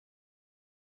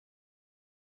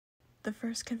the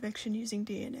first conviction using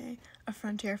DNA, a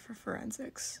frontier for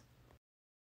forensics.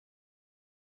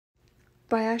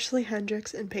 By Ashley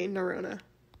Hendricks and Peyton Orona.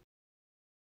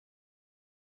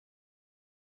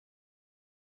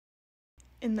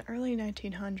 In the early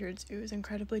 1900s, it was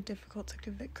incredibly difficult to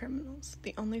convict criminals.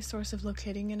 The only source of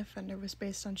locating an offender was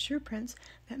based on shoe prints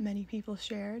that many people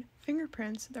shared,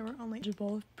 fingerprints that were only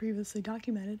eligible if previously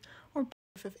documented, or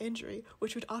proof of injury,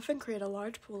 which would often create a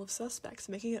large pool of suspects,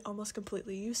 making it almost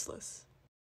completely useless.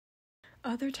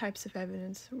 Other types of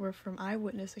evidence were from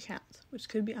eyewitness accounts, which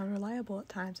could be unreliable at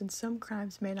times, and some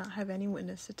crimes may not have any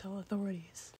witness to tell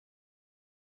authorities.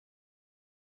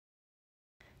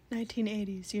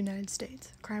 1980s, United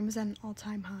States. Crime was at an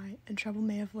all-time high, and trouble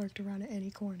may have lurked around at any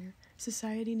corner.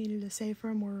 Society needed a safer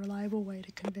and more reliable way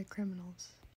to convict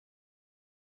criminals.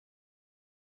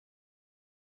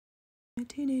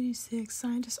 1986,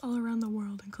 scientists all around the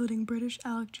world, including British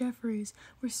Alec Jeffreys,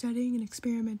 were studying and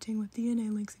experimenting with DNA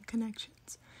links and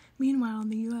connections. Meanwhile, in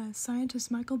the U.S.,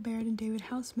 scientists Michael Baird and David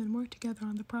Haussman worked together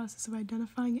on the process of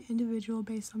identifying an individual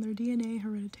based on their DNA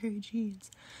hereditary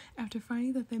genes. After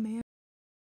finding that they may have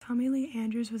Tommy Lee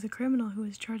Andrews was a criminal who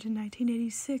was charged in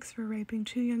 1986 for raping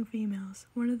 2 young females.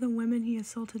 One of the women he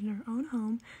assaulted in her own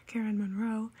home, Karen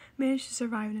Monroe, managed to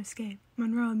survive and escape.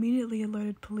 Monroe immediately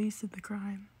alerted police of the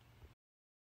crime.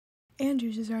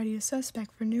 Andrews is already a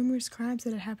suspect for numerous crimes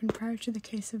that had happened prior to the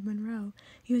case of Monroe.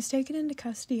 He was taken into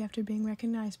custody after being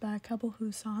recognized by a couple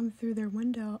who saw him through their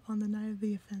window on the night of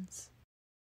the offense.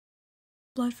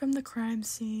 Blood from the crime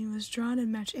scene was drawn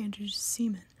and matched Andrews'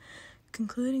 semen,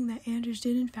 concluding that Andrews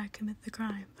did in fact commit the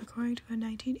crime. According to a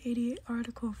 1988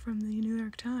 article from the New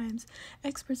York Times,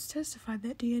 experts testified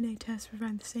that DNA tests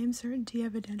provide the same certainty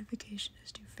of identification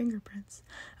as do fingerprints.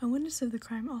 A witness of the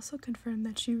crime also confirmed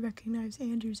that she recognized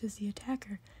Andrews as the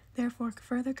attacker, therefore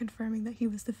further confirming that he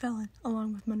was the felon,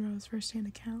 along with Monroe's first-hand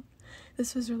account.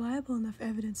 This was reliable enough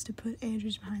evidence to put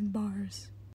Andrews behind bars.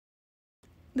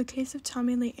 The case of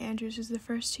Tommy Lee Andrews was the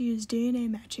first to use DNA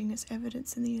matching as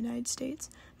evidence in the United States,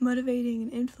 motivating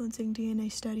and influencing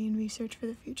DNA study and research for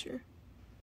the future.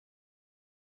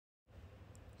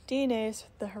 DNA is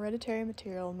the hereditary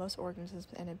material in most organisms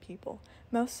and in people.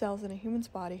 Most cells in a human's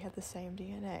body have the same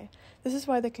DNA. This is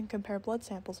why they can compare blood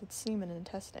samples with semen in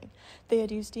testing. They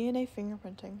had used DNA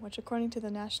fingerprinting, which according to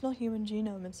the National Human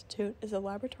Genome Institute is a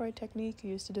laboratory technique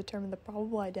used to determine the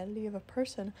probable identity of a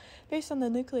person based on the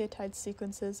nucleotide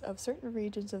sequences of certain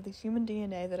regions of the human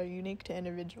DNA that are unique to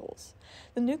individuals.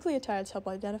 The nucleotides help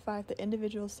identify if the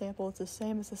individual's sample is the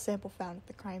same as the sample found at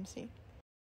the crime scene.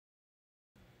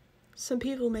 Some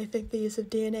people may think the use of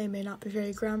DNA may not be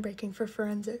very groundbreaking for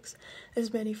forensics,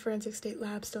 as many forensic state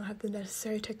labs don't have the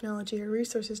necessary technology or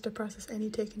resources to process any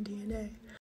taken DNA.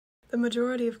 The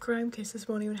majority of crime cases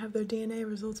won't even have their DNA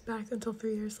results back until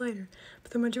 3 years later,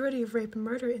 but the majority of rape and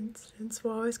murder incidents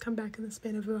will always come back in the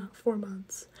span of about 4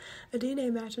 months. A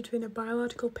DNA match between a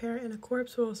biological parent and a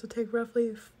corpse will also take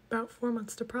roughly about 4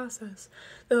 months to process,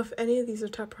 though if any of these are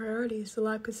top priorities, the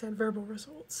lab could send verbal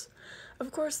results.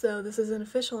 Of course, though, this isn't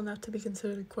official enough to be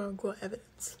considered quote-unquote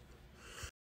evidence.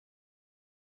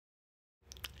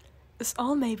 This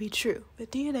all may be true, but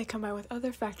DNA combined with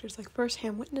other factors like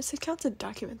first-hand witness accounts and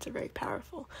documents are very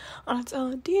powerful. On its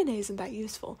own, DNA isn't that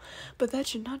useful, but that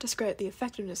should not discredit the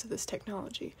effectiveness of this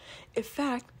technology. In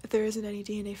fact, if there isn't any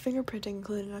DNA fingerprinting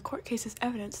included in a court case as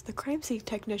evidence, the crime scene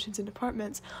technicians and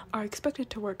departments are expected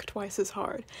to work twice as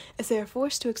hard, as they are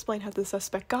forced to explain how the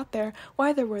suspect got there,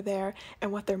 why they were there,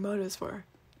 and what their motives were.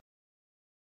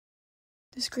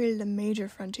 This created a major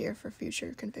frontier for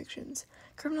future convictions.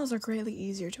 Criminals are greatly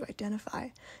easier to identify,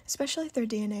 especially if their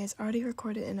DNA is already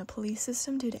recorded in a police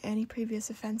system due to any previous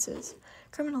offenses.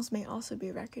 Criminals may also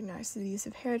be recognized through the use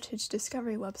of heritage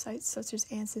discovery websites such as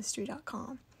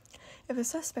Ancestry.com. If a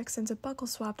suspect sends a buccal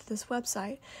swab to this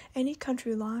website, any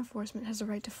country law enforcement has a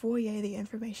right to FOIA the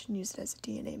information used as a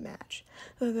DNA match,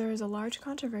 though there is a large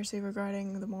controversy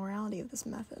regarding the morality of this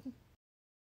method.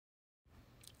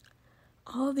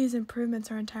 All of these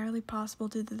improvements are entirely possible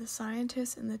due to the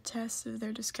scientists and the tests of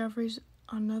their discoveries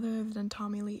on none other than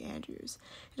Tommy Lee Andrews.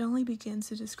 It only begins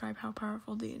to describe how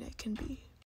powerful DNA can be.